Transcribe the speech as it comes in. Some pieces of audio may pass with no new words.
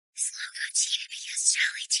Slogo cheated because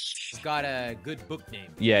Jelly cheated. It's got a good book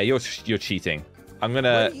name. Yeah, you're cheating. I'm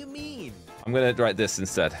gonna. What do you mean? I'm gonna write this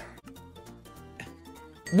instead.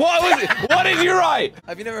 What was it? What did you write?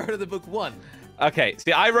 Have you never heard of the book 1? Okay,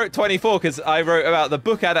 see, I wrote 24 because I wrote about the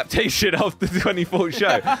book adaptation of the 24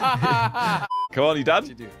 show. Come on, you done?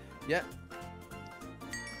 You do. Yeah.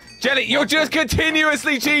 Jelly, you're just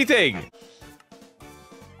continuously cheating.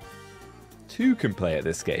 2 can play at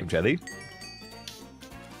this game, Jelly.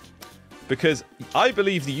 Because I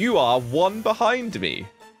believe you are 1 behind me.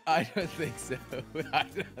 I don't think so.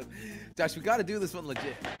 Josh, we got to do this one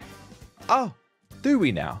legit. Oh, do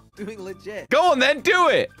we now? Doing legit. Go on then, do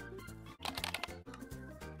it.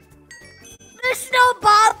 There's no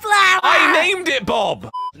Bob flower! I named it Bob.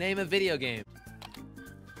 Name a video game.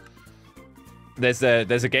 There's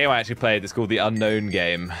a game I actually played. It's called the Unknown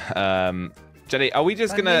Game. Jelly, are we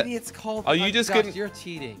just gonna? Maybe it's called. Are you just Josh, gonna? You're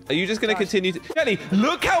cheating. Are you just gonna Josh. continue? Jelly,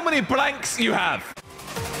 look how many blanks you have.